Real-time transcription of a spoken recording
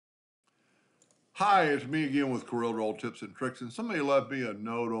Hi, it's me again with Corel Roll Tips and Tricks, and somebody left me a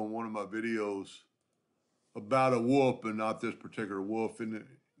note on one of my videos about a wolf, and not this particular wolf, and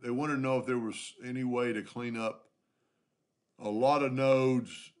they wanted to know if there was any way to clean up a lot of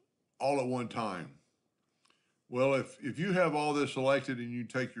nodes all at one time. Well, if you have all this selected and you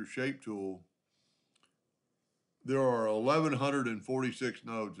take your shape tool, there are 1,146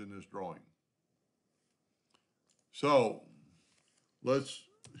 nodes in this drawing. So let's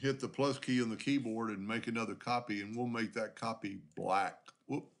hit the plus key on the keyboard and make another copy, and we'll make that copy black.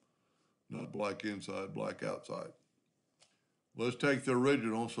 Whoop. Not black inside, black outside. Let's take the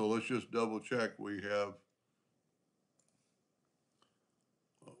original, so let's just double check. We have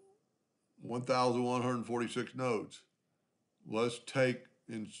 1,146 nodes. Let's take,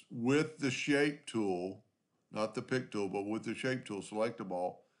 with the shape tool, not the pick tool, but with the shape tool, select them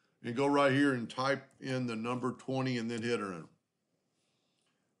all, and go right here and type in the number 20 and then hit enter.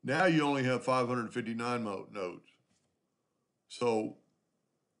 Now you only have 559 nodes. So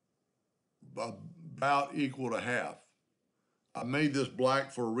about equal to half. I made this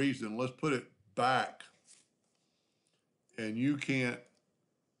black for a reason. Let's put it back. And you can't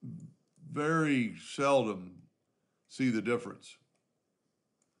very seldom see the difference.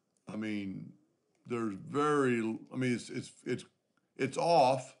 I mean, it's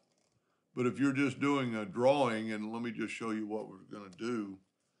off, but if you're just doing a drawing, and let me just show you what we're gonna do,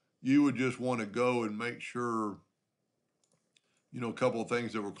 you would just wanna go and make sure, a couple of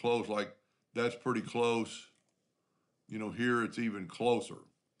things that were close, like that's pretty close. Here it's even closer.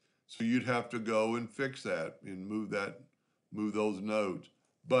 So you'd have to go and fix that and move those nodes.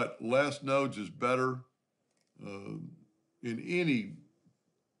 But less nodes is better in any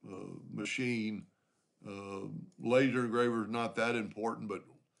machine. Laser engraver is not that important, but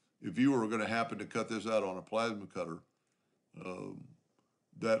if you were going to happen to cut this out on a plasma cutter,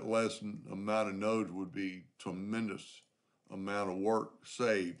 that less amount of nodes would be tremendous amount of work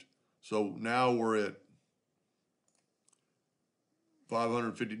saved. So now we're at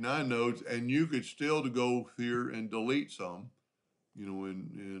 559 nodes, and you could still go here and delete some,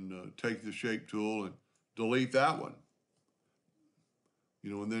 and take the shape tool and delete that one,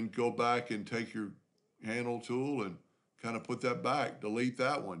 and then go back and take your handle tool and kind of put that back, delete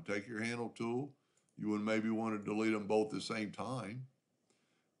that one, take your handle tool. You would maybe want to delete them both at the same time.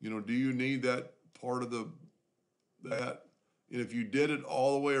 Do you need that part of that? And if you did it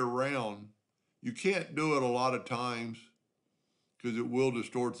all the way around, you can't do it a lot of times because it will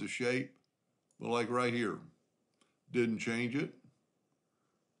distort the shape. But like right here, didn't change it.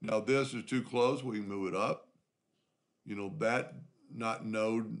 Now this is too close, we can move it up. That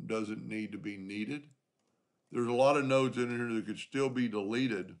node doesn't need to be needed. There's a lot of nodes in here that could still be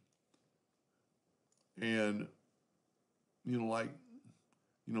deleted. And,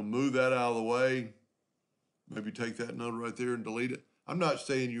 move that out of the way. Maybe take that node right there and delete it. I'm not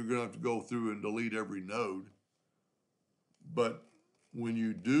saying you're gonna have to go through and delete every node, but when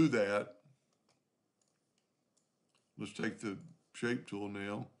you do that, let's take the shape tool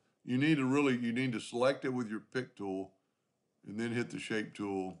now. You need to select it with your pick tool and then hit the shape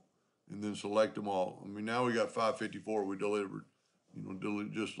tool and then select them all. I mean, now we got 554, we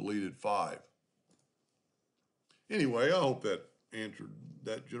just deleted 5. Anyway, I hope that answered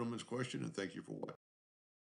that gentleman's question, and thank you for watching.